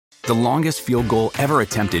The longest field goal ever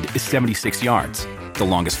attempted is 76 yards. The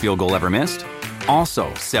longest field goal ever missed?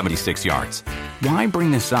 Also 76 yards. Why bring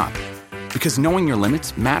this up? Because knowing your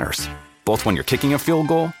limits matters, both when you're kicking a field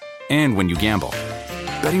goal and when you gamble.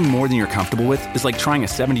 Betting more than you're comfortable with is like trying a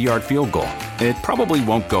 70-yard field goal. It probably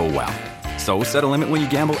won't go well. So set a limit when you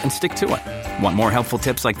gamble and stick to it. Want more helpful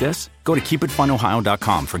tips like this? Go to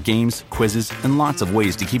keepitfunohio.com for games, quizzes, and lots of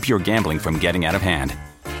ways to keep your gambling from getting out of hand.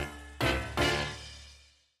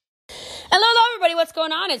 Hello, everybody. What's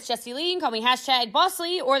going on? It's Jessie Lee. You can call me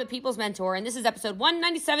 #BossLee or the People's Mentor, and this is episode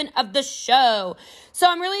 197 of the show. So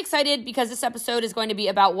I'm really excited because this episode is going to be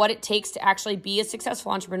about what it takes to actually be a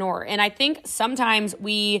successful entrepreneur. And I think sometimes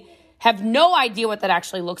we have no idea what that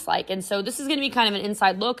actually looks like. And so this is going to be kind of an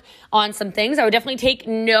inside look on some things. I would definitely take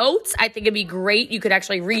notes. I think it'd be great. You could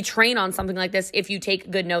actually retrain on something like this if you take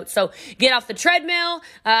good notes. So get off the treadmill.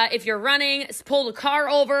 If you're running, pull the car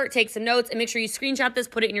over, take some notes, and make sure you screenshot this,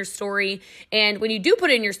 put it in your story. And when you do put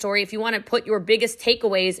it in your story, if you want to put your biggest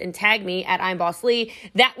takeaways and tag me at I'm Boss Lee,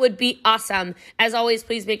 that would be awesome. As always,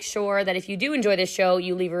 please make sure that if you do enjoy this show,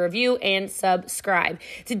 you leave a review and subscribe.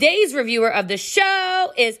 Today's reviewer of the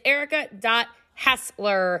show is Erica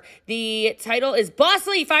Hassler. The title is Boss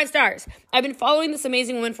Lee, 5 stars. I've been following this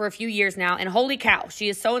amazing woman for a few years now, and holy cow, she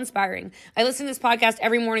is so inspiring. I listen to this podcast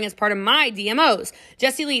every morning as part of my DMOs.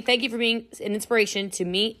 Jessie Lee, thank you for being an inspiration to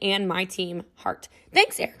me and my team heart.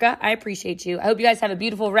 Thanks, Erica. I appreciate you. I hope you guys have a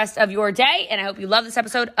beautiful rest of your day, and I hope you love this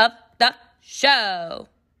episode of the show.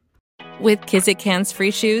 With Kizik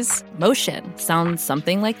hands-free shoes, motion sounds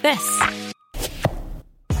something like this.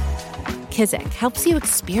 Kizik helps you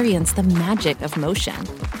experience the magic of motion.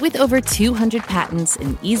 With over 200 patents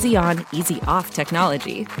and easy-on, easy-off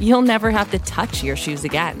technology, you'll never have to touch your shoes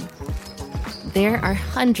again. There are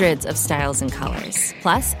hundreds of styles and colors,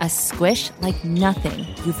 plus a squish like nothing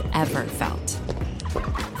you've ever felt.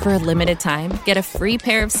 For a limited time, get a free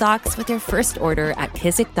pair of socks with your first order at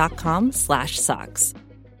kizik.com/socks.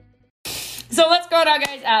 So what's going on,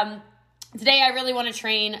 guys? Today, I really want to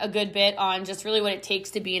train a good bit on just really what it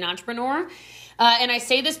takes to be an entrepreneur. And I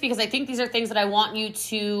say this because I think these are things that I want you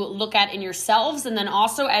to look at in yourselves. And then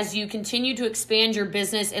also as you continue to expand your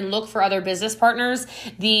business and look for other business partners,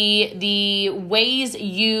 the ways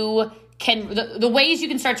you can, the ways you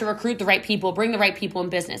can start to recruit the right people, bring the right people in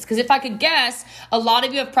business. Because if I could guess, a lot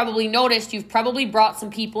of you have probably noticed, you've probably brought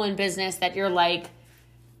some people in business that you're like,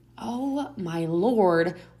 oh my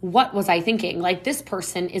Lord, what was I thinking? Like, this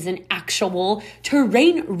person is an actual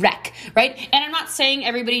train wreck, right? And I'm not saying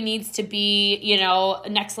everybody needs to be,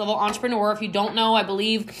 next level entrepreneur. If you don't know, I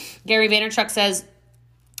believe Gary Vaynerchuk says,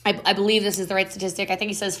 I believe this is the right statistic. I think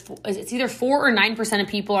he says it's either 4 or 9% of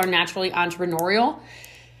people are naturally entrepreneurial.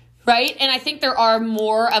 Right? And I think there are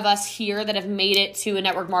more of us here that have made it to a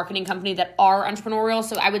network marketing company that are entrepreneurial.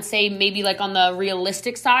 So I would say maybe like on the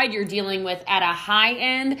realistic side, you're dealing with at a high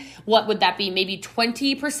end, what would that be? Maybe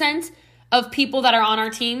 20% of people that are on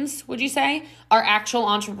our teams, would you say, are actual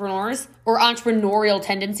entrepreneurs or entrepreneurial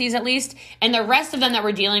tendencies at least. And the rest of them that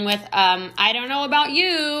we're dealing with, I don't know about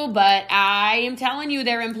you, but I am telling you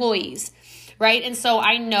they're employees. Right? And so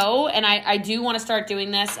I know, and I do want to start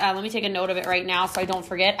doing this. Let me take a note of it right now so I don't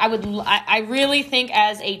forget. I really think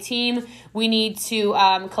as a team, we need to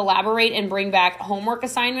collaborate and bring back homework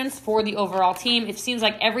assignments for the overall team. It seems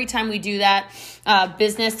like every time we do that,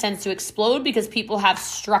 business tends to explode because people have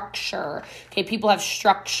structure. Okay, people have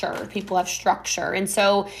structure. And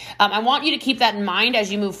so I want you to keep that in mind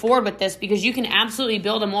as you move forward with this, because you can absolutely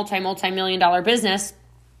build a multi-million-dollar business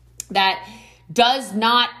that does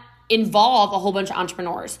not involve a whole bunch of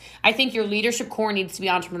entrepreneurs. I think your leadership core needs to be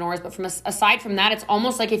entrepreneurs, but aside from that, it's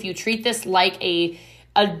almost like if you treat this like a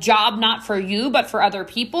job not for you, but for other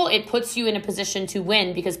people, it puts you in a position to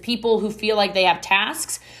win, because people who feel like they have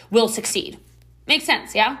tasks will succeed. Makes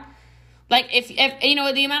sense, yeah? Like if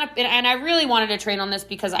the amount of, and I really wanted to train on this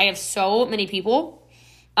because I have so many people.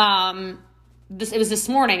 It was this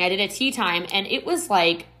morning, I did a tea time, and it was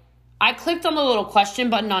like, I clicked on the little question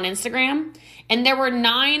button on Instagram, and there were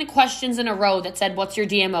 9 questions in a row that said, what's your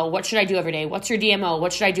DMO? What should I do every day? What's your DMO?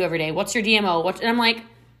 What should I do every day? What's your DMO? And I'm like,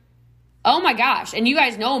 oh my gosh. And you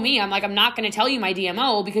guys know me. I'm like, I'm not going to tell you my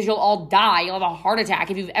DMO because you'll all die. You'll have a heart attack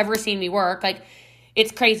if you've ever seen me work. Like,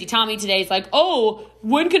 it's crazy. Tommy today is like, oh,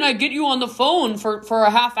 when can I get you on the phone for a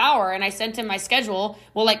half hour? And I sent him my schedule.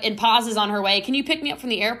 Well, like, and pauses on her way. Can you pick me up from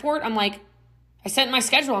the airport? I'm like, I sent my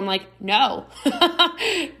schedule. I'm like, no,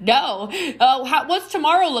 no. What's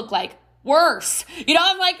tomorrow look like? Worse.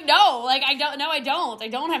 I'm like, no, like, I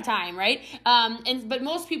don't have time. Right. But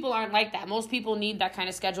most people aren't like that. Most people need that kind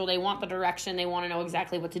of schedule. They want the direction. They want to know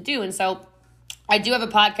exactly what to do. And so I do have a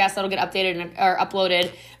podcast that'll get updated or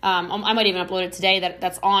uploaded. I might even upload it today.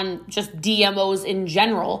 That's on just DMOs in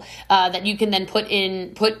general that you can then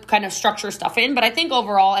put kind of structure stuff in. But I think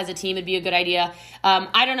overall as a team, it'd be a good idea.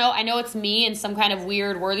 I don't know. I know it's me and some kind of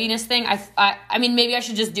weird worthiness thing. I mean, maybe I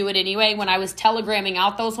should just do it anyway. When I was telegramming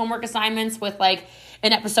out those homework assignments with like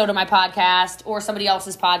an episode of my podcast or somebody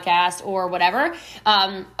else's podcast or whatever.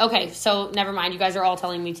 Okay, so never mind. You guys are all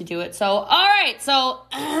telling me to do it. So, all right. So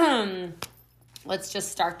let's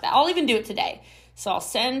just start that. I'll even do it today. So I'll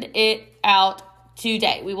send it out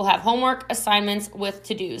today. We will have homework assignments with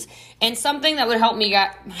to-dos. And something that would help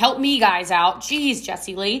me guys out. Geez,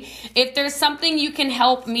 Jessie Lee. If there's something you can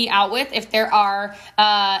help me out with, if there are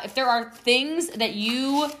things that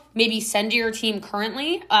you maybe send to your team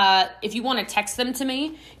currently, if you want to text them to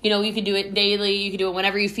me, you can do it daily, you can do it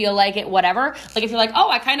whenever you feel like it, whatever. Like if you're like, oh,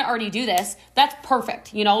 I kind of already do this, that's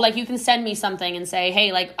perfect. Like you can send me something and say,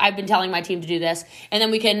 hey, like I've been telling my team to do this. And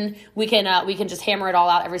then we can just hammer it all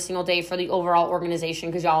out every single day for the overall organization,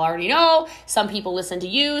 because y'all already know some people listen to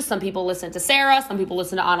you, some people listen to Sarah, some people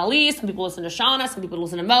listen to Annalise, some people listen to Shauna, some people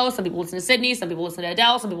listen to Mo, some people listen to Sydney, some people listen to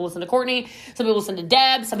Adele, some people listen to Courtney, some people listen to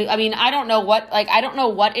Deb, I don't know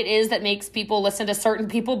what it is that makes people listen to certain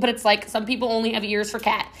people, but it's like some people only have ears for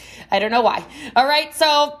cat. I don't know why. All right,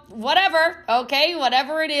 so whatever, okay,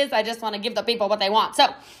 whatever it is, I just want to give the people what they want. So,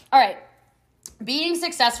 all right. Being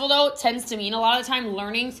successful, though, tends to mean a lot of the time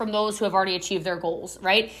learning from those who have already achieved their goals,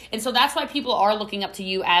 right? And so that's why people are looking up to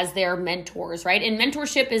you as their mentors, right? And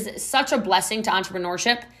mentorship is such a blessing to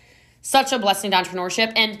entrepreneurship,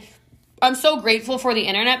 And I'm so grateful for the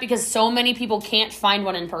internet because so many people can't find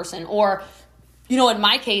one in person. Or, in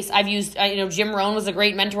my case, I've used, Jim Rohn was a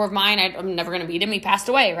great mentor of mine. I'm never going to beat him. He passed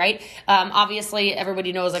away, right? Obviously,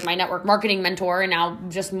 everybody knows like my network marketing mentor, and now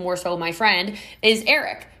just more so my friend, is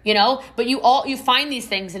Eric. But you find these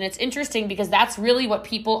things, and it's interesting because that's really what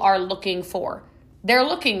people are looking for. They're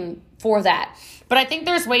looking for that. But I think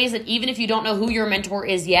there's ways that even if you don't know who your mentor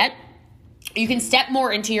is yet, you can step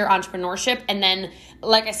more into your entrepreneurship and then,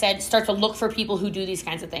 like I said, start to look for people who do these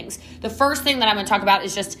kinds of things. The first thing that I'm going to talk about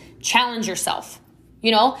is just challenge yourself.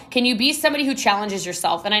 Can you be somebody who challenges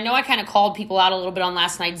yourself? And I know I kind of called people out a little bit on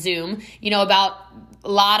last night's Zoom, about a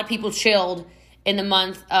lot of people chilled in the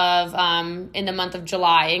month of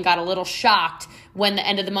July and got a little shocked when the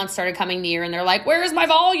end of the month started coming near, and they're like, where's my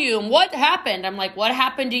volume? What happened? I'm like, what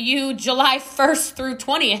happened to you July 1st through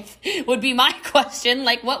 20th would be my question.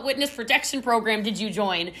 Like, what witness protection program did you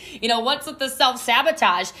join? What's with the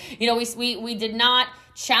self-sabotage? We did not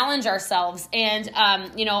challenge ourselves. And,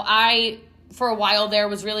 I, for a while there,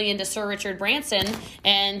 was really into Sir Richard Branson,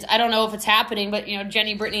 and I don't know if it's happening, but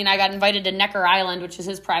Jenny, Brittany, and I got invited to Necker Island, which is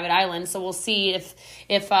his private island. So we'll see if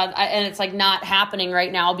and it's like not happening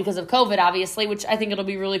right now because of COVID, obviously, which I think it'll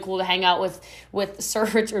be really cool to hang out with Sir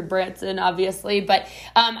Richard Branson, obviously. But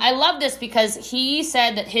I love this because he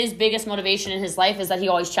said that his biggest motivation in his life is that he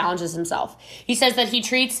always challenges himself. He says that he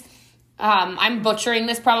treats, I'm butchering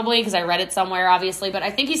this probably because I read it somewhere, obviously, but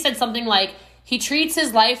I think he said something like, he treats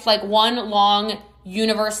his life like one long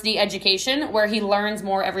university education where he learns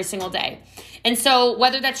more every single day. And so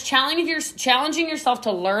whether that's challenging yourself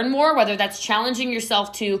to learn more, whether that's challenging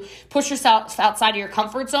yourself to push yourself outside of your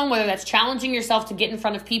comfort zone, whether that's challenging yourself to get in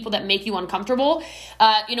front of people that make you uncomfortable.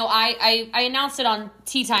 I announced it on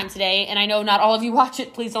Tea Time today, and I know not all of you watch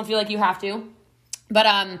it. Please don't feel like you have to. But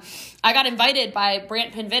I got invited by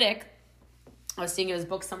Brant Pinvidic. I was seeing his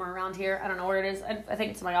book somewhere around here. I don't know where it is. I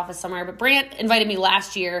think it's in my office somewhere. But Brant invited me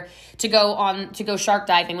last year to go shark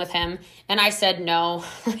diving with him. And I said no.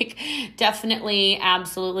 Definitely,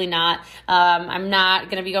 absolutely not. I'm not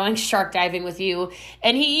going to be going shark diving with you.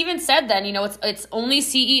 And he even said then, it's only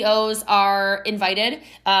CEOs are invited.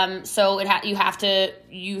 So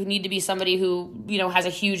you need to be somebody who, has a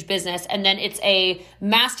huge business. And then it's a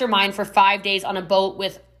mastermind for 5 days on a boat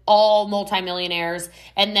with all multimillionaires,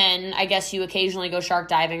 and then I guess you occasionally go shark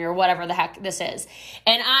diving or whatever the heck this is.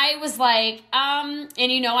 And I was like, I'm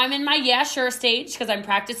in my yeah, sure stage because I'm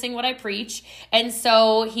practicing what I preach. And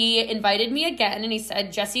so he invited me again, and he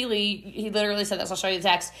said, Jessie Lee, he literally said this, I'll show you the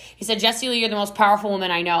text. He said, Jessie Lee, you're the most powerful woman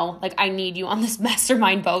I know. Like, I need you on this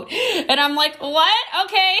mastermind boat. And I'm like, what?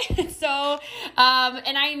 Okay. So,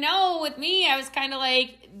 and I know with me, I was kind of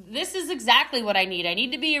like, this is exactly what I need. I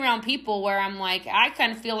need to be around people where I'm like, I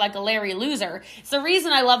kind of feel like a Larry loser. It's the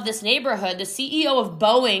reason I love this neighborhood. The CEO of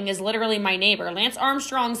Boeing is literally my neighbor. Lance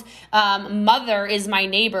Armstrong's mother is my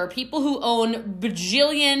neighbor. People who own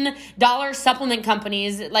bajillion-dollar supplement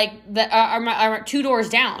companies like that are 2 doors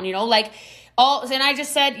down, and I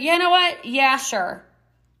just said, you know what? Yeah, sure.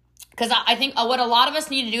 Because I think what a lot of us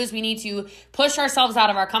need to do is we need to push ourselves out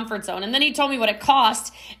of our comfort zone. And then he told me what it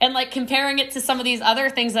cost, and like comparing it to some of these other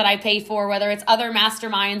things that I pay for, whether it's other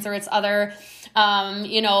masterminds or it's other,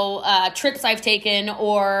 trips I've taken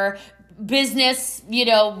or business,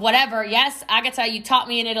 whatever. Yes, Agatha, you taught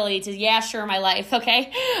me in Italy to, sure, my life.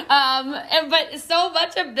 Okay. But so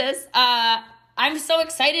much of this, I'm so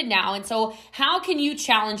excited now. And so how can you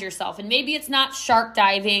challenge yourself? And maybe it's not shark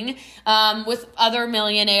diving with other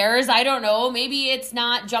millionaires. I don't know. Maybe it's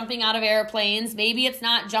not jumping out of airplanes. Maybe it's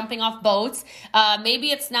not jumping off boats.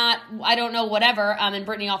 Maybe it's not, I don't know, whatever. And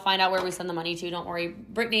Brittany, I'll find out where we send the money to. Don't worry.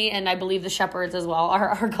 Brittany, and I believe the Shepherds as well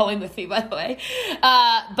are going with me, by the way.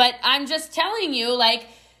 But I'm just telling you, like,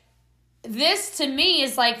 this to me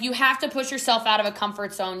is like, you have to push yourself out of a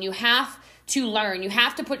comfort zone. You have to learn. You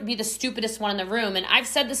have to be the stupidest one in the room. And I've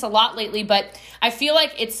said this a lot lately, but I feel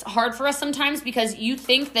like it's hard for us sometimes because you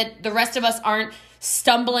think that the rest of us aren't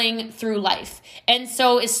stumbling through life. And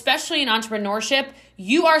so especially in entrepreneurship,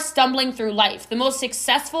 you are stumbling through life. The most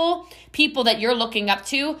successful people that you're looking up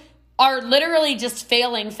to are literally just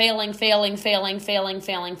failing forward.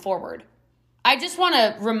 I just want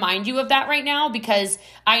to remind you of that right now, because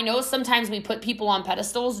I know sometimes we put people on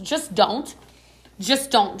pedestals. Just don't.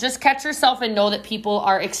 Just catch yourself and know that people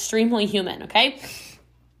are extremely human, okay?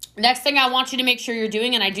 Next thing I want you to make sure you're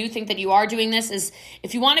doing, and I do think that you are doing this, is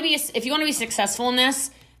if you want to be successful in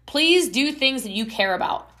this, please do things that you care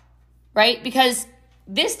about, right? Because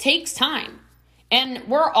this takes time. And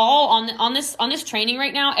we're all on this training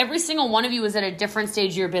right now. Every single one of you is at a different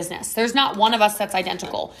stage of your business. There's not one of us that's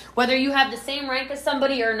identical. Whether you have the same rank as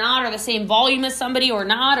somebody or not, or the same volume as somebody or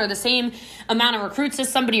not, or the same amount of recruits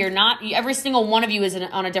as somebody or not, every single one of you is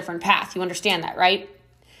on a different path. You understand that, right?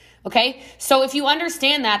 Okay? So if you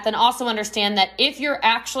understand that, then also understand that if you're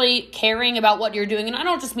actually caring about what you're doing, and I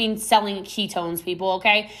don't just mean selling ketones, people,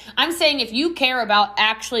 okay? I'm saying if you care about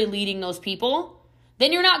actually leading those people,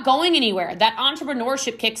 then you're not going anywhere. That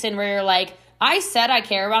entrepreneurship kicks in where you're like, I said I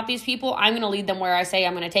care about these people. I'm going to lead them where I say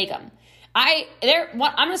I'm going to take them. I'm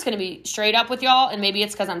just going to be straight up with y'all, and maybe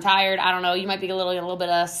it's because I'm tired. I don't know. You might be a little bit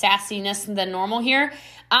of sassiness than normal here.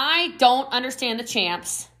 I don't understand the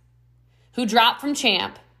champs who drop from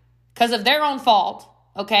champ because of their own fault,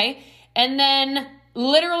 okay? And then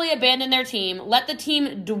literally abandon their team, let the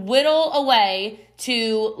team dwindle away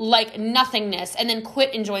to like nothingness, and then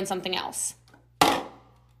quit and join something else.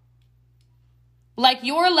 Like,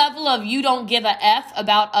 your level of you don't give a F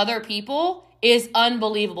about other people is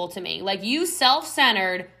unbelievable to me. Like, you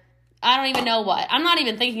self-centered, I don't even know what. I'm not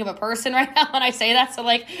even thinking of a person right now when I say that, so,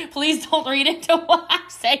 like, please don't read into what I'm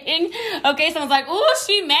saying. Okay, someone's like, ooh,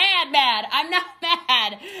 she mad. I'm not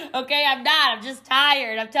mad. Okay, I'm not. I'm just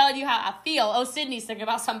tired. I'm telling you how I feel. Oh, Sydney's thinking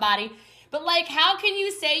about somebody. But, like, how can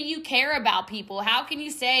you say you care about people? How can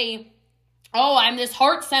you say, oh, I'm this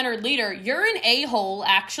heart-centered leader? You're an a-hole,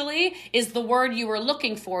 actually, is the word you were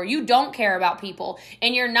looking for. You don't care about people,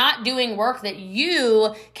 and you're not doing work that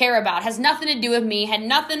you care about. Has nothing to do with me, had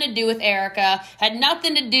nothing to do with Erica, had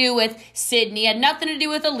nothing to do with Sydney, had nothing to do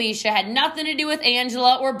with Alicia, had nothing to do with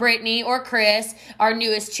Angela or Brittany or Chris, our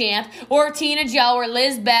newest champ, or Tina Jo or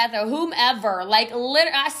Lizbeth or whomever. Like,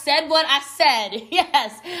 I said what I said.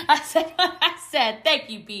 Yes, I said what I said. Thank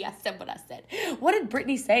you, B. I said what I said. What did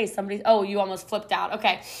Brittany say? You almost flipped out.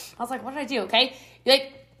 Okay. I was like, what did I do? Okay.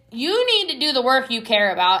 Like, you need to do the work you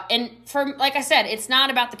care about. And like I said, it's not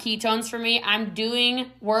about the ketones for me. I'm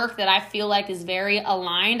doing work that I feel like is very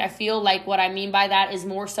aligned. I feel like what I mean by that is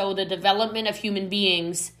more so the development of human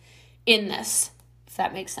beings in this, if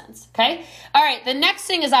that makes sense. Okay. All right. The next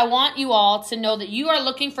thing is I want you all to know that you are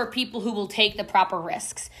looking for people who will take the proper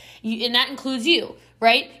risks. And that includes you,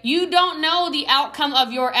 right? You don't know the outcome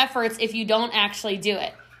of your efforts if you don't actually do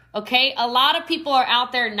it. Okay, a lot of people are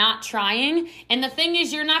out there not trying, and the thing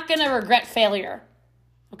is, you're not going to regret failure.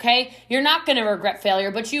 Okay, you're not going to regret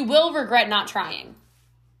failure, but you will regret not trying.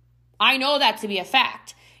 I know that to be a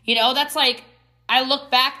fact. That's like, I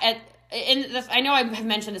look back at, and I know I've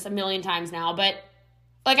mentioned this a million times now, but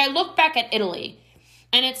like, I look back at Italy,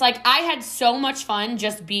 and it's like, I had so much fun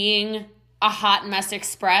just being a hot mess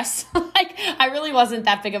express. Like, I really wasn't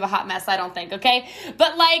that big of a hot mess, I don't think, okay?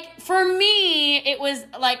 But, like, for me, it was,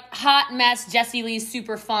 like, hot mess Jessie Lee's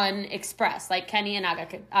super fun express, like Kenny and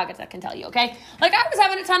Agatha can tell you, okay? Like, I was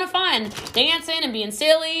having a ton of fun dancing and being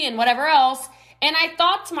silly and whatever else, and I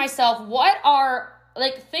thought to myself,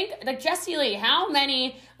 Jessie Lee, how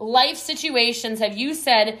many life situations have you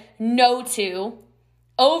said no to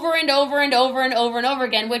over and over and over and over and over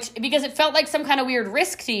again, because it felt like some kind of weird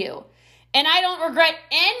risk to you? And I don't regret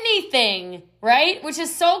anything, right? Which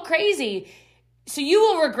is so crazy. So you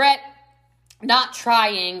will regret not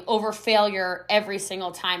trying over failure every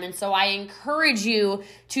single time. And so I encourage you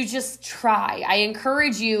to just try. I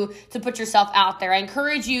encourage you to put yourself out there. I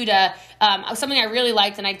encourage you to, something I really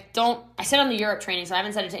liked, and I said on the Europe training, so I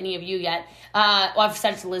haven't said it to any of you yet. I've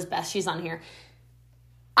said it to Lizbeth. She's on here.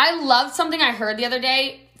 I loved something I heard the other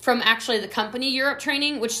day from actually the company Europe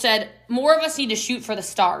training, which said, more of us need to shoot for the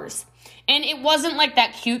stars. And it wasn't like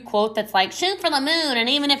that cute quote that's like, shoot for the moon, and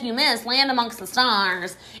even if you miss, land amongst the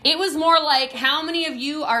stars. It was more like, how many of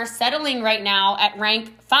you are settling right now at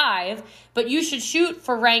rank 5, but you should shoot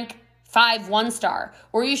for rank 5 1-star,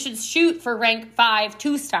 or you should shoot for rank 5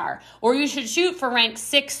 2-star, or you should shoot for rank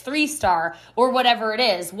 6 3-star, or whatever it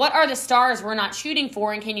is. What are the stars we're not shooting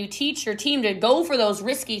for, and can you teach your team to go for those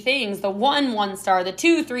risky things, the 1 1-star, the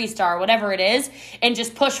 2 3-star, whatever it is, and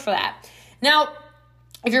just push for that. Now,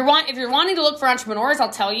 if you're wanting to look for entrepreneurs,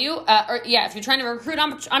 I'll tell you, if you're trying to recruit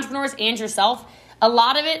entrepreneurs and yourself, a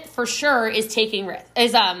lot of it for sure is taking risk,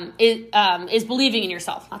 is believing in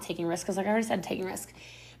yourself. Not taking risk, because like I already said, taking risk.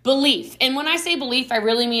 Belief. And when I say belief, I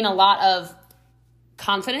really mean a lot of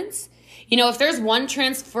confidence. You know, if there's one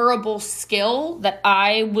transferable skill that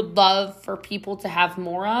I would love for people to have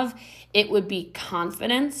more of, it would be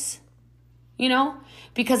confidence, you know,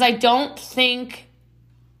 because I don't think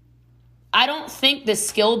the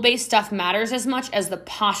skill-based stuff matters as much as the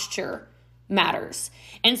posture matters.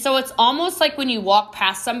 And so it's almost like when you walk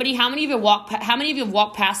past somebody, how many of you have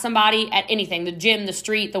walked past somebody at anything, the gym, the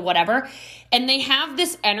street, the whatever, and they have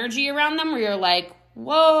this energy around them where you're like,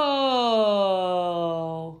 whoa,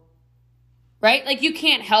 right? Like you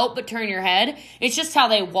can't help but turn your head. It's just how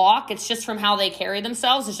they walk. It's just from how they carry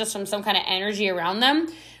themselves. It's just from some kind of energy around them,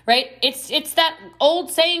 right? It's that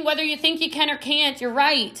old saying, whether you think you can or can't, you're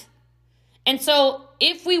right. And so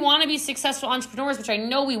if we want to be successful entrepreneurs, which I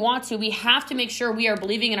know we want to, we have to make sure we are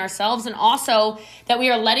believing in ourselves, and also that we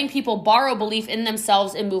are letting people borrow belief in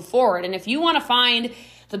themselves and move forward. And if you want to find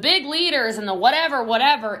the big leaders and the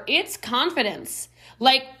whatever, it's confidence.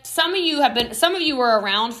 Like some of you were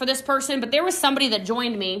around for this person, but there was somebody that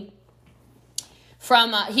joined me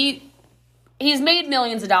from, he's made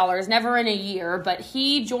millions of dollars, never in a year, but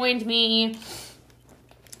he joined me,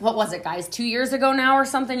 what was it, guys, 2 years ago now or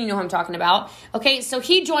something? You know who I'm talking about. Okay, so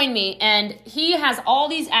he joined me, and he has all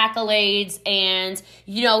these accolades, and,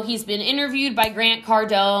 you know, he's been interviewed by Grant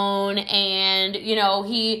Cardone, and, you know,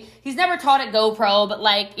 he's never taught at GoPro, but,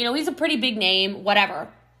 like, you know, he's a pretty big name, whatever.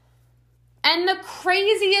 And the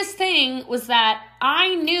craziest thing was that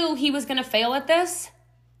I knew he was going to fail at this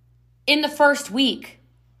in the first week.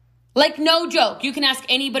 Like, no joke. You can ask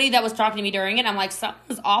anybody that was talking to me during it. I'm like,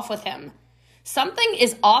 something's off with him. Something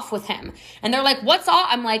is off with him. And they're like, what's off?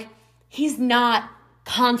 I'm like, he's not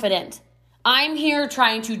confident. I'm here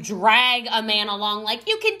trying to drag a man along like,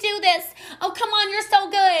 you can do this. Oh, come on, you're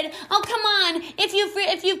so good. Oh, come on. If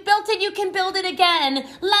you've built it, you can build it again.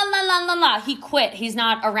 La, la, la, la, la. He quit. He's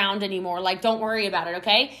not around anymore. Like, don't worry about it,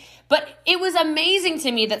 okay? But it was amazing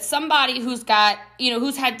to me that somebody who's got, you know,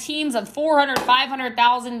 who's had teams of 400,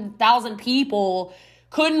 500,000 people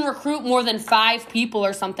couldn't recruit more than 5 people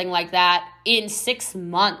or something like that in 6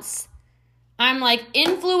 months. I'm like,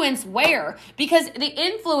 influence where? Because the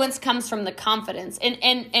influence comes from the confidence.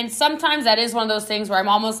 And sometimes that is one of those things where I'm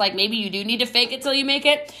almost like, maybe you do need to fake it till you make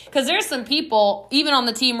it. Because there's some people, even on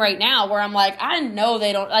the team right now, where I'm like, I know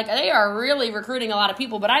they don't, like, they are really recruiting a lot of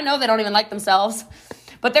people, but I know they don't even like themselves.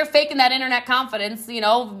 But they're faking that internet confidence, you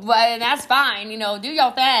know, and that's fine. You know, do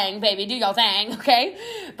your thing, baby, do your thing, okay?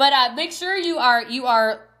 But make sure you are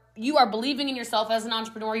believing in yourself as an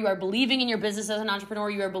entrepreneur. You are believing in your business as an entrepreneur.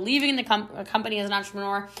 You are believing in the company as an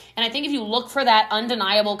entrepreneur. And I think if you look for that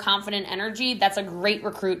undeniable, confident energy, that's a great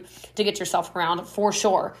recruit to get yourself around for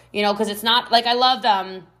sure. You know, because it's not like I loved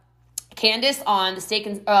Candace on the Steak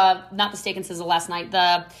and not the Steak and Sizzle last night.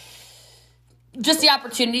 Just the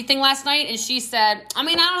opportunity thing last night, and she said, I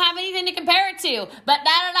mean, I don't have anything to compare it to, but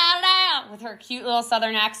da-da-da-da-da, with her cute little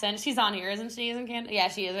southern accent. She's on here, isn't she? Yeah,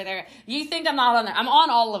 she is right there. You think I'm not on there. I'm on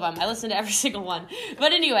all of them. I listen to every single one.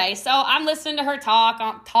 But anyway, so I'm listening to her talk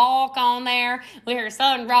on there with her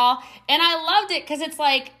southern drawl, and I loved it because it's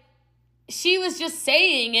like, she was just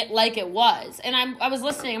saying it like it was. And I was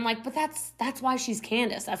listening. I'm like, but that's why she's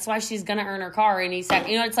Candace. That's why she's going to earn her car any second.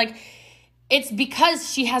 You know, it's like, it's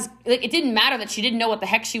because she has, like, it didn't matter that she didn't know what the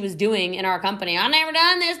heck she was doing in our company. I never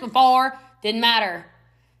done this before. Didn't matter.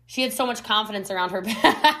 She had so much confidence around her.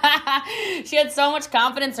 She had so much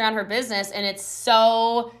confidence around her business, and it's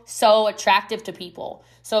so attractive to people.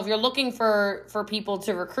 So if you're looking for people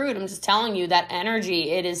to recruit, I'm just telling you that energy,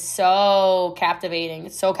 it is so captivating.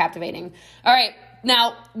 It's so captivating. All right.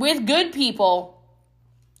 Now, with good people,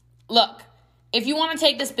 look, if you want to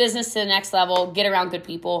take this business to the next level, get around good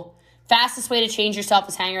people. Fastest way to change yourself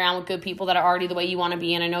is hang around with good people that are already the way you want to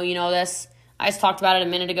be. And I know you know this. I just talked about it a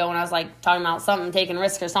minute ago when I was like talking about something, taking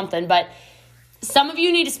risks or something. But some of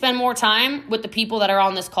you need to spend more time with the people that are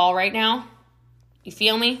on this call right now. You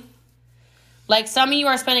feel me? Like some of you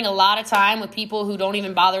are spending a lot of time with people who don't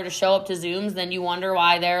even bother to show up to Zooms. Then you wonder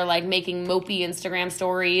why they're like making mopey Instagram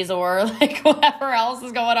stories or like whatever else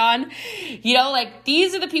is going on. You know, like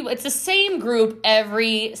these are the people. It's the same group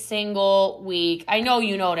every single week. I know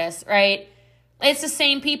you notice, right? It's the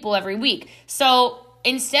same people every week. So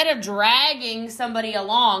instead of dragging somebody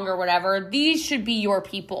along or whatever, these should be your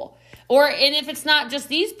people. And if it's not just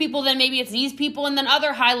these people, then maybe it's these people and then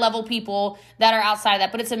other high-level people that are outside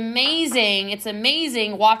that. But it's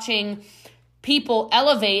amazing watching people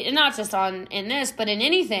elevate, and not just in this, but in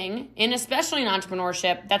anything, and especially in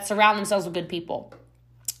entrepreneurship, that surround themselves with good people.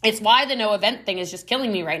 It's why the no event thing is just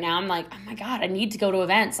killing me right now. I'm like, oh my God, I need to go to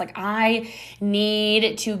events. Like I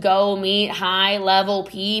need to go meet high level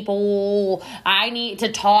people. I need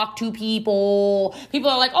to talk to people. People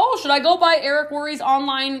are like, oh, should I go buy Eric Worre's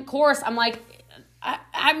online course? I'm like,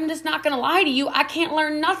 I'm just not going to lie to you. I can't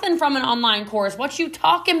learn nothing from an online course. What you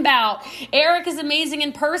talking about? Eric is amazing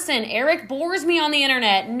in person. Eric bores me on the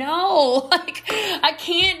internet. No, like I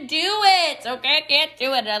can't do it. Okay, I can't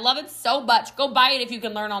do it. And I love it so much. Go buy it if you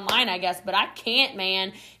can learn online, I guess. But I can't,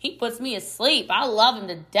 man. He puts me asleep. I love him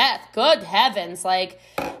to death. Good heavens. Like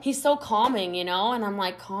he's so calming, you know? And I'm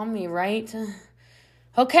like, calm me, right?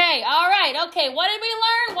 Okay, all right, okay, what did we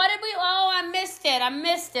learn?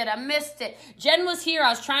 I missed it. Jen was here, I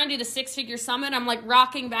was trying to do the 6-figure summit, I'm like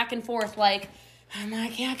rocking back and forth, like, I'm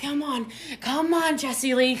like, yeah, come on,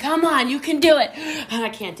 Jessie Lee, come on, you can do it. And I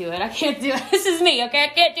can't do it, this is me, okay, I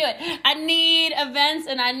can't do it. I need events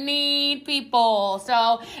and I need people,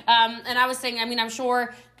 so, and I was saying, I mean, I'm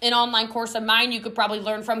sure an online course of mine you could probably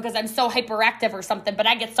learn from because I'm so hyperactive or something, but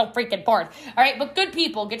I get so freaking bored. All right, but good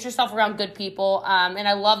people, get yourself around good people. And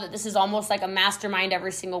I love that this is almost like a mastermind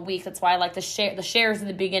every single week. That's why I like to share the shares in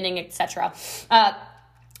the beginning, etc.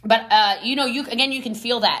 But you know, you can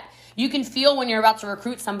feel that. You can feel when you're about to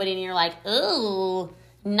recruit somebody and you're like, ooh,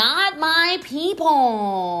 not my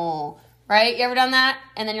people, right? You ever done that?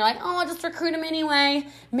 And then you're like, oh, I'll just recruit them anyway.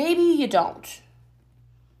 Maybe you don't.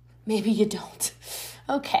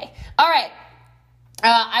 Okay. All right.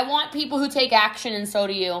 I want people who take action, and so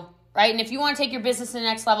do you, right? And if you want to take your business to the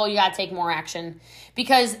next level, you got to take more action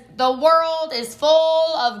because the world is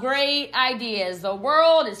full of great ideas. The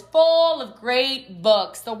world is full of great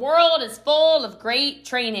books. The world is full of great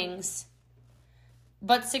trainings.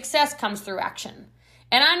 But success comes through action.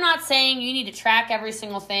 And I'm not saying you need to track every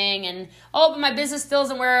single thing and, oh, but my business still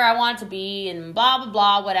isn't where I want it to be and blah, blah,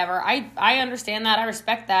 blah, whatever. I understand that. I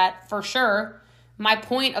respect that for sure. My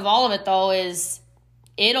point of all of it, though, is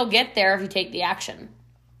it'll get there if you take the action.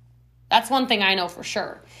 That's one thing I know for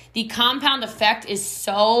sure. The compound effect is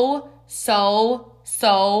so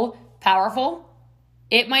powerful.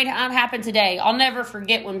 It might not happen today. I'll never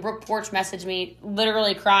forget when Brooke Porch messaged me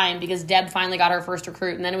literally crying because Deb finally got her first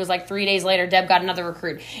recruit. And then it was like 3 days later, Deb got another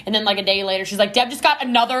recruit. And then like a day later, she's like, Deb just got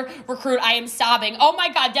another recruit. I am sobbing. Oh my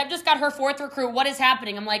God, Deb just got her 4th recruit. What is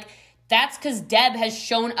happening? I'm like, that's because Deb has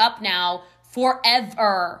shown up now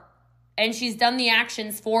forever. And she's done the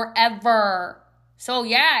actions forever. So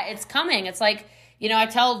yeah, it's coming. It's like, you know, I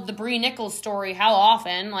tell the Bree Nichols story how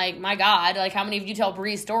often, like, my God, like how many of you tell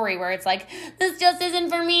Bree's story where it's like, this just isn't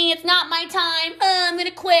for me. It's not my time. I'm going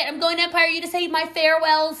to quit. I'm going to Empire You to say my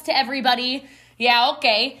farewells to everybody. Yeah,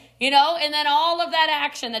 okay. You know, and then all of that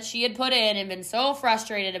action that she had put in and been so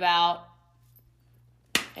frustrated about,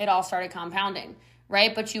 it all started compounding.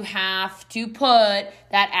 Right? But you have to put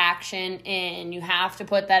that action in. You have to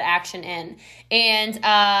put that action in.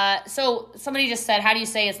 And so somebody just said, how do you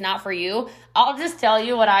say it's not for you? I'll just tell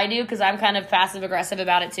you what I do because I'm kind of passive aggressive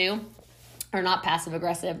about it too. Or not passive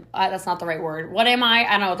aggressive. That's not the right word. What am I?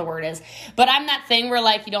 I don't know what the word is. But I'm that thing where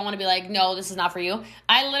like you don't want to be like, no, this is not for you.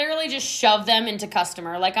 I literally just shove them into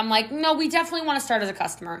customer. Like I'm like, no, we definitely want to start as a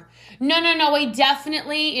customer. No, we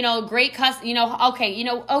definitely, you know, great okay, you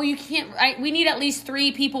know, oh, you can't, we need at least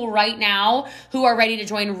 3 people right now who are ready to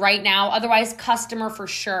join right now. Otherwise, customer for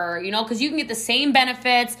sure, you know, because you can get the same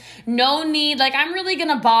benefits. No need, like I'm really going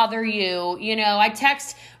to bother you. You know, I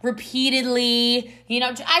text repeatedly, you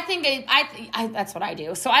know, I think that's what I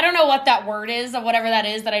do. So I don't know what that word is or whatever that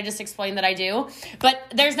is that I just explained that I do,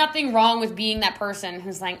 but there's nothing wrong with being that person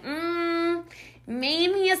who's like,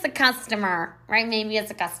 maybe as a customer, right? Maybe as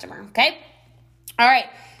a customer. Okay. All right.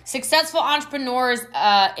 Successful entrepreneurs,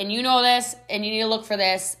 and you know this, and you need to look for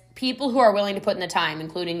this, people who are willing to put in the time,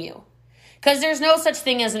 including you. Because there's no such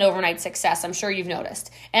thing as an overnight success. I'm sure you've noticed.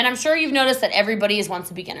 And I'm sure you've noticed that everybody is once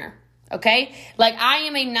a beginner. Okay? Like, I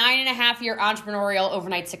am a 9.5-year entrepreneurial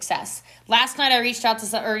overnight success. Last night I reached out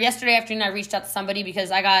to, or yesterday afternoon I reached out to somebody because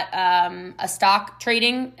I got a stock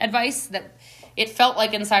trading advice that it felt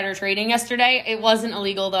like insider trading yesterday. It wasn't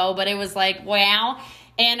illegal though, but it was like, wow.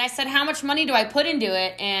 And I said, how much money do I put into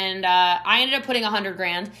it? And I ended up putting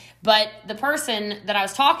 $100,000. But the person that I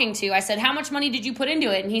was talking to, I said, how much money did you put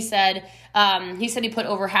into it? And he said he put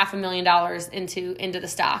over $500,000 into the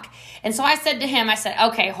stock. And so I said to him, I said,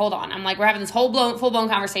 okay, hold on. I'm like, we're having this full-blown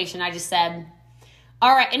conversation. I just said,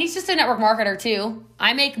 all right. And he's just a network marketer too.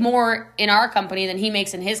 I make more in our company than he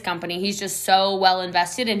makes in his company. He's just so well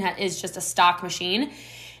invested and is just a stock machine.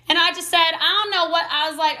 And I just said, I don't know what, I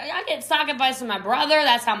was like, I get stock advice from my brother.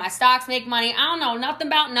 That's how my stocks make money. I don't know nothing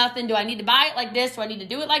about nothing. Do I need to buy it like this? Do I need to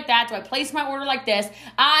do it like that? Do I place my order like this?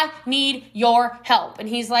 I need your help. And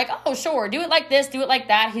he's like, oh, sure. Do it like this. Do it like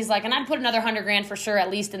that. He's like, and I'd put another $100,000 for sure, at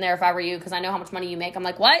least in there if I were you, because I know how much money you make. I'm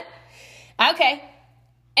like, what? Okay.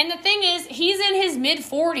 And the thing is, he's in his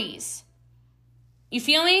mid-40s. You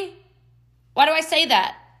feel me? Why do I say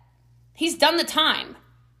that? He's done the time.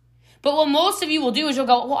 But what most of you will do is you'll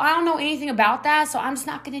go, well, I don't know anything about that, so I'm just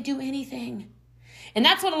not going to do anything. And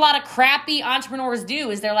that's what a lot of crappy entrepreneurs do,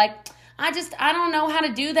 is they're like, I don't know how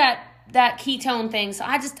to do that ketone thing, so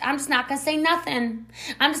I'm just not going to say nothing.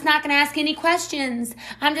 I'm just not going to ask any questions.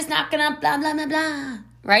 I'm just not going to blah, blah, blah, blah.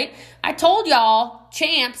 Right? I told y'all,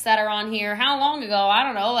 champs that are on here, how long ago? I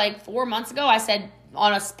don't know, like 4 months ago, I said,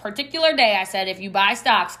 on a particular day, I said, if you buy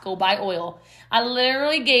stocks, go buy oil. I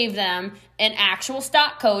literally gave them an actual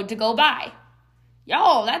stock code to go buy.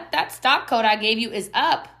 Yo, that stock code I gave you is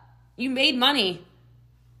up. You made money.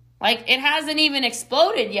 Like, it hasn't even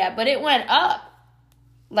exploded yet, but it went up.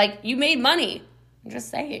 Like, you made money. I'm just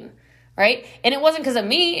saying. Right? And it wasn't because of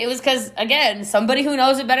me. It was because, again, somebody who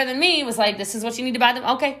knows it better than me was like, this is what you need to buy them.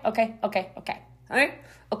 Okay. All right?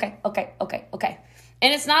 Okay.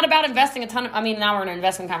 And it's not about investing now we're in an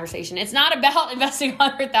investment conversation. It's not about investing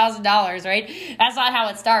 $100,000, right? That's not how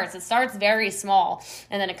it starts. It starts very small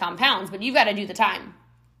and then it compounds, but you've got to do the time.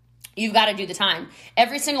 You've got to do the time.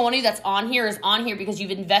 Every single one of you that's on here is on here because you've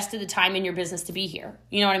invested the time in your business to be here.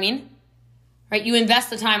 You know what I mean? Right? You invest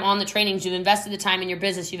the time on the trainings. You've invested the time in your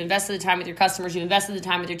business. You've invested the time with your customers. You've invested the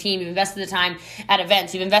time with your team. You've invested the time at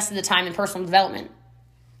events. You've invested the time in personal development.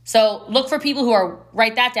 So look for people who are,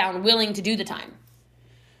 write that down, willing to do the time.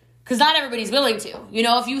 Because not everybody's willing to,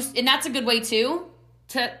 and that's a good way too,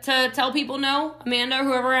 to tell people no, Amanda,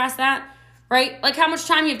 whoever asked that, right? Like how much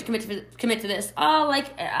time you have to commit to this? Oh,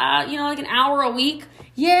 like an hour a week.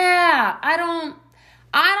 Yeah, I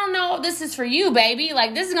don't know if this is for you, baby.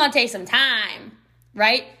 Like this is going to take some time,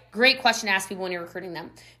 right? Great question to ask people when you're recruiting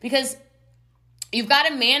them, because you've got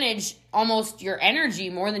to manage almost your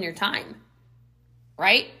energy more than your time,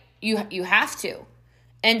 right? You have to.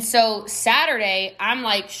 And so Saturday, I'm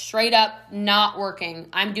like straight up not working.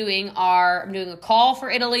 I'm doing a call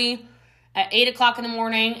for Italy at 8 o'clock in the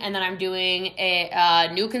morning, and then I'm doing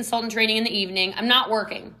a new consultant training in the evening. I'm not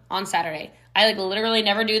working on Saturday. I literally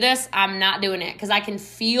never do this. I'm not doing it because I can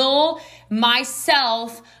feel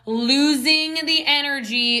myself losing the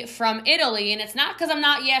energy from Italy. And it's not because I'm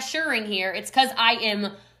not yes-suring here. It's because I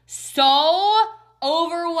am so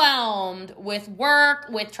overwhelmed with work,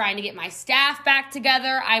 with trying to get my staff back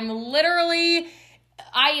together.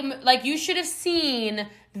 You should have seen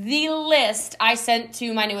the list I sent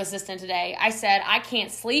to my new assistant today. I said, I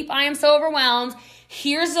can't sleep. I am so overwhelmed.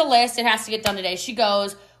 Here's the list. It has to get done today. She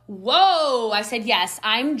goes, whoa. I said, yes,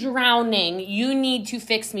 I'm drowning. You need to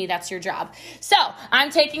fix me. That's your job. So I'm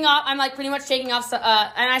taking off. I'm pretty much taking off. And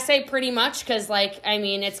I say pretty much because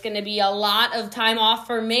it's going to be a lot of time off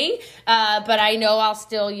for me. But I know I'll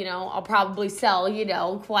still, I'll probably sell,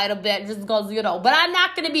 quite a bit just because, but I'm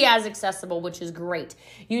not going to be as accessible, which is great.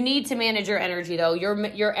 You need to manage your energy though.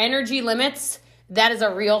 Your energy limits, that is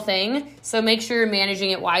a real thing. So make sure you're managing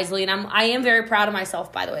it wisely. And I am very proud of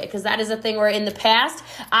myself, by the way, because that is a thing where in the past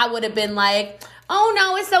I would have been like, oh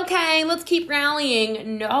no, it's okay. Let's keep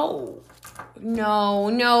rallying. No,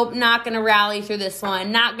 not going to rally through this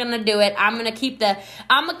one. Not going to do it. I'm going to keep the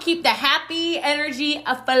happy energy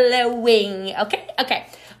flowing. Okay.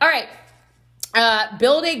 All right.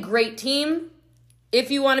 Build a great team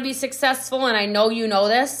if you want to be successful. And I know you know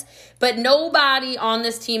this, but nobody on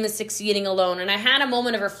this team is succeeding alone. And I had a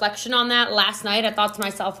moment of reflection on that last night. I thought to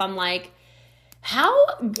myself, I'm like,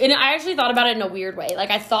 and I actually thought about it in a weird way.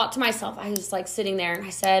 I thought to myself, I was sitting there and I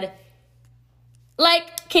said,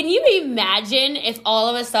 Like, can you imagine if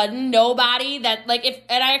all of a sudden nobody that, like, if,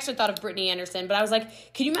 and I actually thought of Brittany Anderson, but I was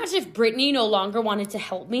like, can you imagine if Brittany no longer wanted to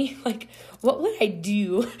help me? Like, what would I do?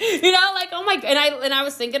 You know, like, oh my, and I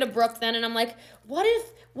was thinking of Brooke then, and I'm like, what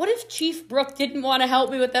if Chief Brooke didn't want to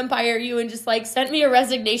help me with Empire U and just like sent me a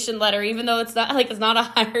resignation letter, even though it's not a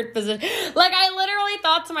hired position? Like, I literally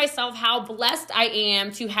thought to myself how blessed I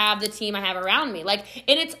am to have the team I have around me. Like,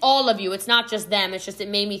 and it's all of you. It's not just them. It's just, it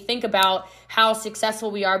made me think about how successful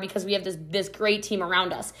we are because we have this great team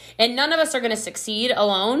around us. And none of us are going to succeed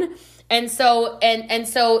alone. And so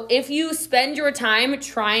if you spend your time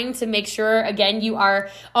trying to make sure, again, you are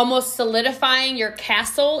almost solidifying your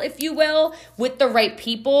castle, if you will, with the right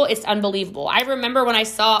people, it's unbelievable. I remember when I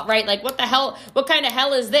saw, right, like, what kind of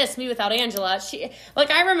hell is this, me without Angela?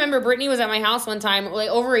 I remember Brittany was at my house one time, like,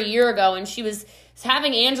 over a year ago, and she was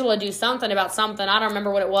having Angela do something about something. I don't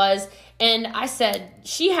remember what it was. And I said,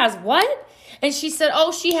 she has what? And she said,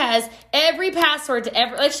 oh, she has every password to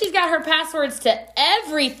like, she's got her passwords to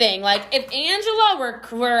everything. Like, if Angela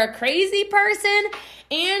were a crazy person,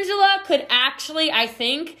 Angela could actually, I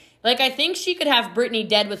think she could have Brittany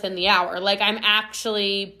dead within the hour. Like, I'm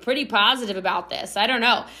actually pretty positive about this. I don't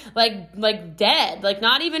know. Like dead. Like,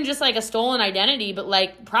 not even just like a stolen identity, but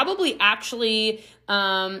like probably actually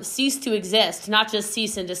cease to exist, not just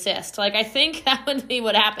cease and desist. Like, I think that would be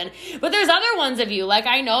what happened. But there's other ones of you. Like,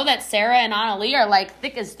 I know that Sarah and Annalie are like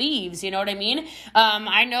thick as thieves. You know what I mean?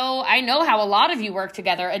 I know how a lot of you work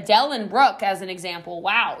together. Adele and Brooke, as an example.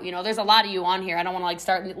 Wow. You know, there's a lot of you on here. I don't want to like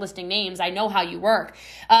start listing names. I know how you work.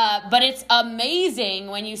 But it's amazing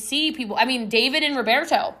when you see people. I mean, David and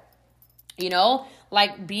Roberto, you know,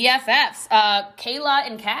 like BFFs, Kayla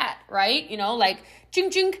and Kat, right? You know, like,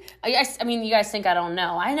 chink, chink. I mean, you guys think I don't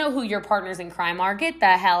know. I know who your partners in crime are. Get the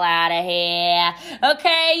hell out of here.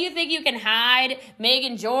 Okay, you think you can hide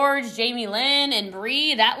Megan George, Jamie Lynn, and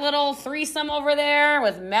Bree, that little threesome over there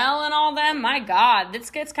with Mel and all them? My God, this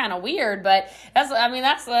gets kind of weird, but that's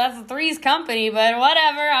a Three's Company, but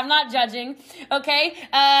whatever. I'm not judging. Okay,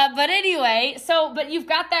 but anyway, but you've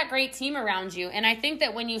got that great team around you, and I think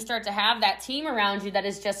that when you start to have that team around you that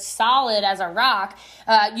is just solid as a rock,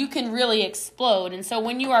 you can really explode. And so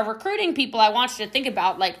when you are recruiting people, I want you to think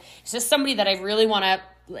about, like, is this somebody that I really want to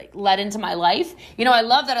like let into my life? You know, I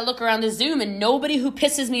love that I look around the Zoom and nobody who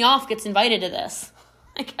pisses me off gets invited to this.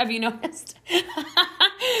 Like, have you noticed?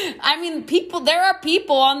 I mean, there are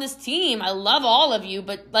people on this team. I love all of you,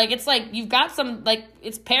 but like, it's like you've got some, like,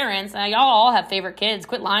 it's parents, and y'all all have favorite kids.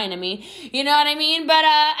 Quit lying to me. You know what I mean? But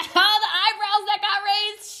all the eyebrows that got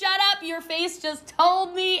raised, shut up. Your face just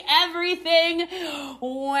told me everything.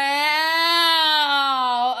 Wow.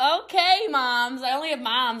 Okay, moms. I only have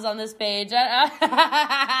moms on this page.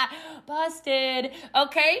 Busted.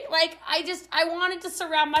 Okay, like, I wanted to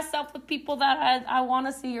surround myself with people that I want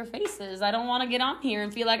to see your faces. I don't want to get on here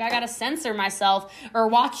and feel like I got to censor myself or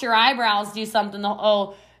watch your eyebrows do something.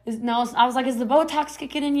 I was like, is the Botox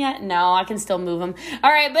kicking in yet? No, I can still move them. All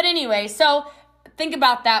right, but anyway, so think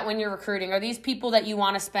about that when you're recruiting. Are these people that you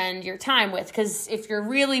want to spend your time with? Because if you're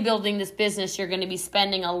really building this business, you're going to be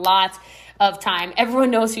spending a lot of time. Everyone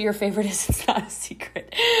knows who your favorite is. It's not a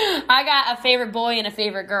secret. I got a favorite boy and a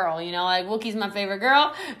favorite girl. You know, like, Wookie's my favorite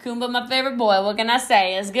girl, Kumba my favorite boy. What can I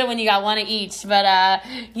say? It's good when you got one of each. But,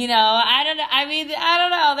 you know, I don't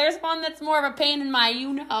know. There's one that's more of a pain in my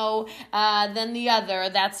than the other.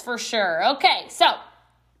 That's for sure. Okay, so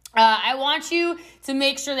I want you to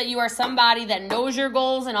make sure that you are somebody that knows your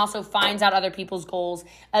goals and also finds out other people's goals.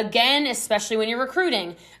 Again, especially when you're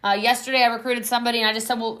recruiting. Yesterday I recruited somebody and I just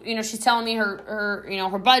said, well, you know, she's telling me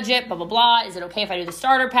her budget, blah, blah, blah. Is it okay if I do the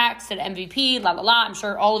starter pack instead of MVP? La, la, la. I'm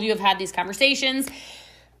sure all of you have had these conversations.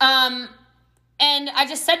 And I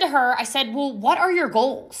just said to her, I said, well, what are your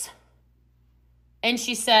goals? And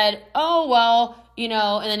she said, oh, well, you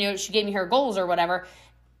know, and then, you know, she gave me her goals or whatever.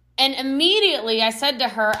 And immediately I said to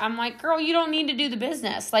her, I'm like, girl, you don't need to do the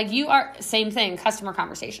business. Like, you are, same thing, customer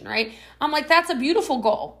conversation, right? I'm like, that's a beautiful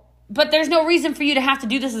goal. But there's no reason for you to have to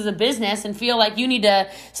do this as a business and feel like you need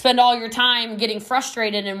to spend all your time getting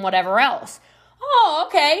frustrated and whatever else. Oh,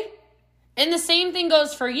 okay. And the same thing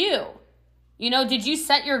goes for you. You know, did you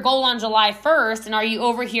set your goal on July 1st and are you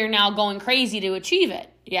over here now going crazy to achieve it?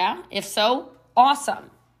 Yeah? If so,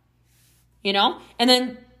 awesome. You know? And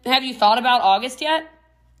then have you thought about August yet?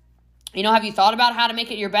 You know, have you thought about how to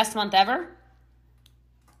make it your best month ever?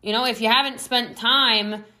 You know, if you haven't spent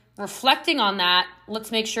time reflecting on that,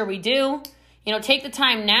 let's make sure we do. You know, take the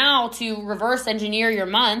time now to reverse engineer your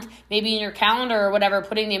month, maybe in your calendar or whatever,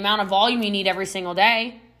 putting the amount of volume you need every single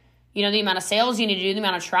day. You know, the amount of sales you need to do, the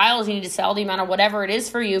amount of trials you need to sell, the amount of whatever it is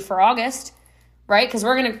for you for August, right? Because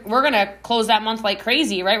we're gonna close that month like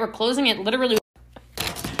crazy, right? We're closing it literally.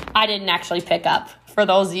 I didn't actually pick up. For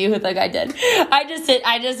those of you who think I did, I just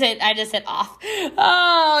hit off.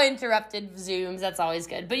 Oh, interrupted Zooms. That's always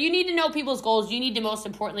good. But you need to know people's goals. You need to most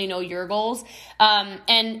importantly know your goals.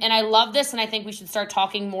 And I love this, and I think we should start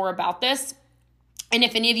talking more about this. And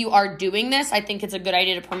if any of you are doing this, I think it's a good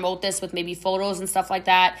idea to promote this with maybe photos and stuff like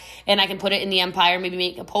that. And I can put it in the Empire, maybe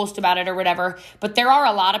make a post about it or whatever. But there are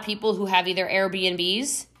a lot of people who have either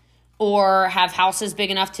Airbnbs or have houses big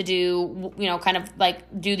enough to do, kind of like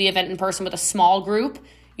do the event in person with a small group,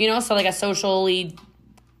 so like a socially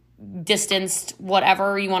distanced,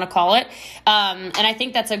 whatever you want to call it. And I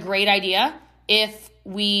think that's a great idea if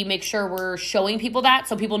we make sure we're showing people that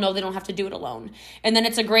so people know they don't have to do it alone. And then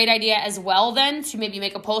it's a great idea as well then to maybe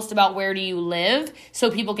make a post about where do you live so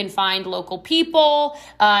people can find local people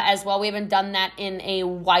as well. We haven't done that in a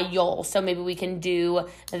while, so maybe we can do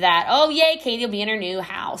that. Oh, yay, Katie will be in her new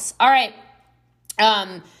house. All right.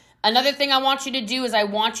 Another thing I want you to do is I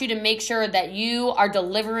want you to make sure that you are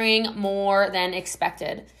delivering more than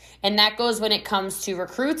expected. And that goes when it comes to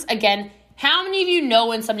recruits. Again, how many of you know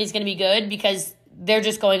when somebody's going to be good because they're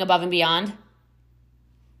just going above and beyond,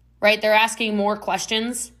 right? They're asking more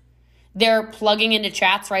questions. They're plugging into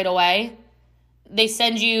chats right away. They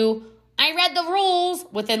send you, I read the rules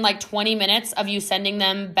within like 20 minutes of you sending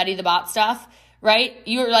them Betty the Bot stuff, right?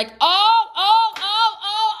 You're like,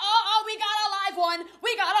 we got a live one.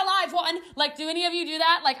 We got a live one. Like, do any of you do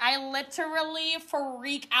that? Like, I literally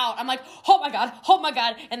freak out. I'm like, oh my God.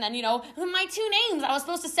 And then, my 2 names I was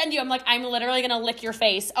supposed to send you. I'm like, I'm literally going to lick your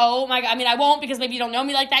face. Oh my God. I mean, I won't because maybe you don't know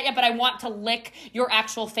me like that yet, but I want to lick your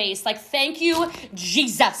actual face. Like, thank you,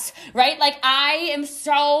 Jesus, right? Like, I am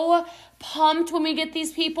so pumped when we get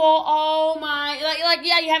these people. Oh my,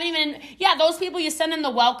 those people, you send in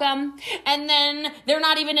the welcome and then they're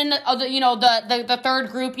not even in the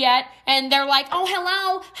third group yet. And they're like, oh,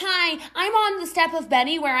 hello. Hi, I'm on the step of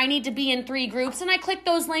Betty where I need to be in 3 groups. And I click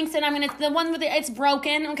those links and the one with it's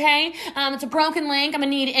broken. Okay. It's a broken link. I'm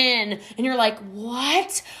gonna need in. And you're like,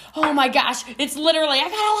 what? Oh my gosh. It's literally, I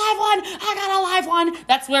got a live one.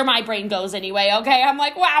 That's where my brain goes anyway. Okay. I'm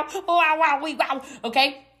like, wow.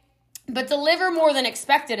 Okay. But deliver more than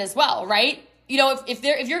expected as well, right?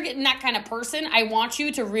 If you're getting that kind of person, I want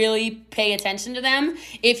you to really pay attention to them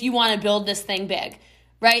if you want to build this thing big,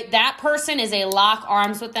 right? That person is a lock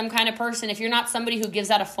arms with them kind of person. If you're not somebody who gives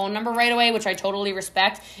out a phone number right away, which I totally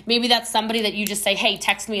respect, maybe that's somebody that you just say, hey,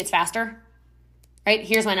 text me, it's faster, right?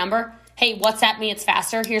 Here's my number. Hey, WhatsApp me, it's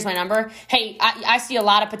faster. Here's my number. Hey, I see a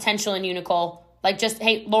lot of potential in you, Nicole. Like just,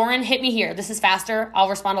 hey, Lauren, hit me here. This is faster. I'll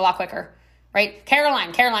respond a lot quicker. Right?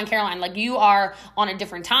 Caroline, like you are on a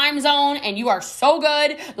different time zone and you are so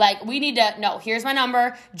good. Like we need to, no, here's my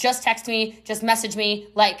number. Just text me, just message me.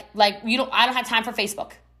 I don't have time for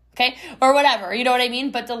Facebook. Okay. Or whatever, you know what I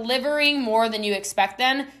mean? But delivering more than you expect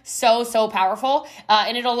then, so powerful.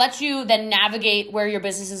 And it'll let you then navigate where your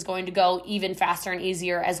business is going to go even faster and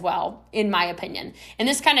easier as well, in my opinion. And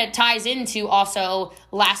this kind of ties into also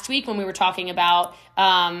last week when we were talking about,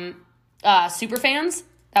 super fans.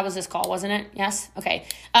 That was this call, wasn't it? Yes? Okay.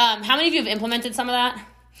 How many of you have implemented some of that?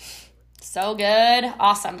 So good.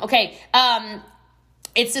 Awesome. Okay.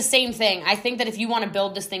 It's the same thing. I think that if you want to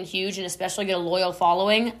build this thing huge and especially get a loyal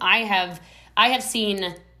following, I have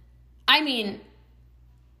seen, I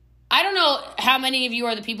don't know how many of you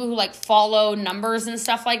are the people who like follow numbers and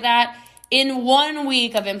stuff like that. In 1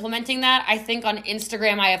 week of implementing that, I think on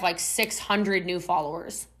Instagram, I have like 600 new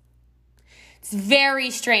followers. It's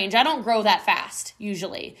very strange. I don't grow that fast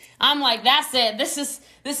usually. I'm like, that's it. This is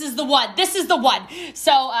the one. This is the one.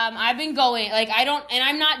 So I've been going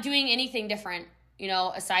I'm not doing anything different,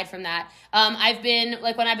 aside from that. I've been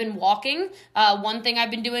when I've been walking, one thing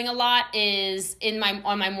I've been doing a lot is on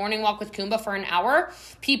my morning walk with Kumba for an hour,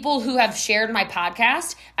 people who have shared my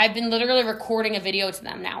podcast, I've been literally recording a video to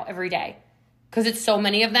them now every day. Because it's so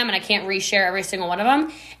many of them and I can't reshare every single one of them.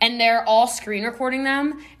 And they're all screen recording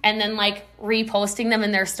them and then reposting them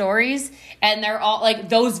in their stories. And they're all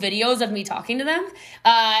those videos of me talking to them.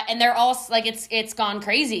 And they're all it's gone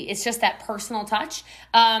crazy. It's just that personal touch.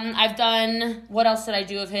 I've done, what else did I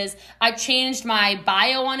do of his? I changed my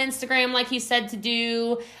bio on Instagram like he said to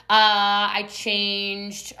do. I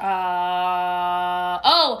changed, I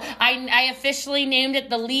officially named it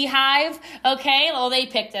the Lee Hive. Okay. Well, they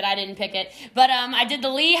picked it. I didn't pick it. But I did the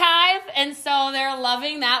Lee Hive, and so they're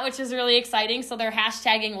loving that, which is really exciting. So they're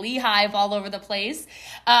hashtagging Lee Hive all all over the place.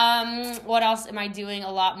 What else am I doing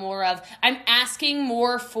a lot more of? I'm asking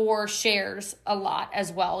more for shares a lot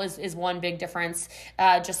as well is one big difference.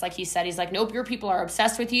 Just like he said, he's like, nope, your people are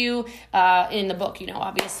obsessed with you in the book,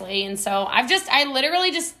 obviously. And so I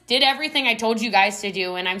literally just did everything I told you guys to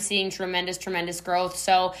do, and I'm seeing tremendous growth.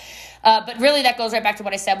 So, but really that goes right back to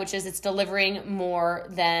what I said, which is it's delivering more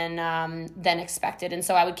than expected. And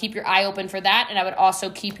so I would keep your eye open for that. And I would also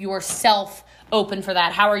keep yourself open for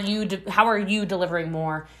that. How are you delivering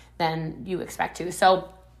more than you expect to? So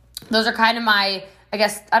those are kind of my, I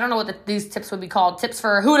guess, I don't know what these tips would be called. Tips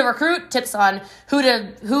for who to recruit, tips on who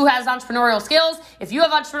has entrepreneurial skills. If you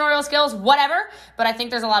have entrepreneurial skills, whatever. But I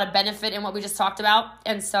think there's a lot of benefit in what we just talked about.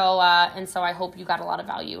 And so I hope you got a lot of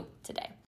value today.